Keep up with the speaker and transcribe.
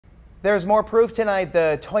There's more proof tonight.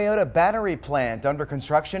 The Toyota battery plant under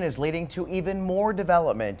construction is leading to even more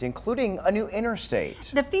development, including a new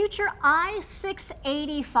interstate. The future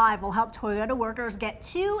I-685 will help Toyota workers get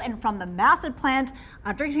to and from the massive plant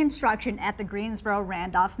under construction at the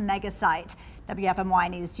Greensboro-Randolph Megasite. WFMY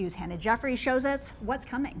News 2's Hannah Jeffrey shows us what's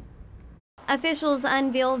coming. Officials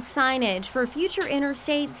unveiled signage for future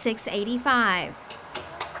Interstate 685.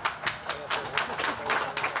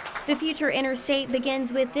 The future interstate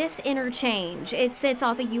begins with this interchange. It sits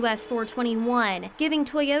off of US 421, giving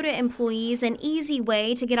Toyota employees an easy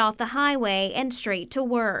way to get off the highway and straight to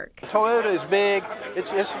work. Toyota is big.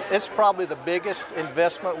 It's probably the biggest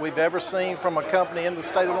investment we've ever seen from a company in the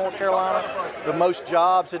state of North Carolina, the most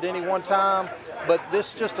jobs at any one time. But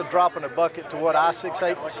this is just a drop in the bucket to what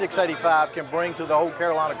I-685 can bring to the whole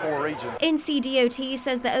Carolina core region. NCDOT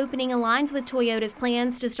says the opening aligns with Toyota's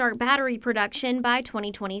plans to start battery production by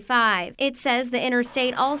 2025. It says the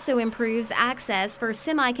interstate also improves access for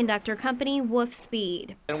semiconductor company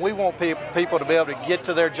Wolfspeed. And we want people to be able to get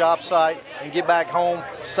to their job site and get back home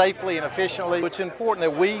safely and efficiently. It's important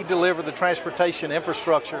that we deliver the transportation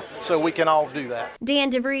infrastructure so we can all do that. Dan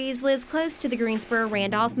DeVries lives close to the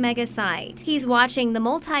Greensboro-Randolph Megasite. He's watching the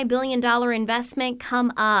multi-billion-dollar investment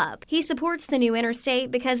come up. He supports the new interstate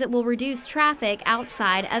because it will reduce traffic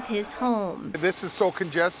outside of his home. This is so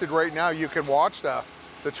congested right now, you can watch the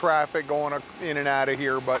traffic going in and out of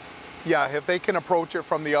here, but yeah, if they can approach it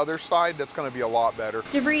from the other side, that's going to be a lot better.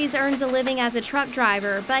 DeVries earns a living as a truck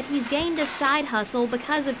driver, but he's gained a side hustle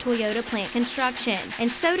because of Toyota plant construction.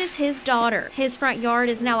 And so does his daughter. His front yard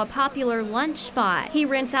is now a popular lunch spot. He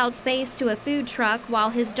rents out space to a food truck while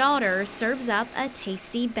his daughter serves up a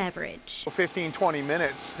tasty beverage. 15-20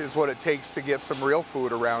 minutes is what it takes to get some real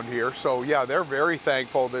food around here. So yeah, they're very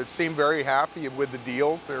thankful. They seem very happy with the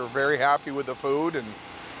deals. They're very happy with the food, and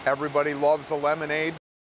everybody loves the lemonade.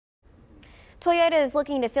 Toyota is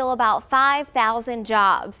looking to fill about 5,000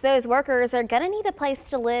 jobs. Those workers are going to need a place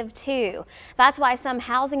to live too. That's why some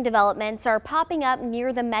housing developments are popping up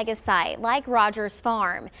near the Megasite, like Rogers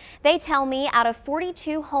Farm. They tell me out of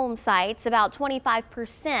 42 home sites, about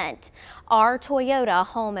 25% are Toyota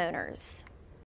homeowners.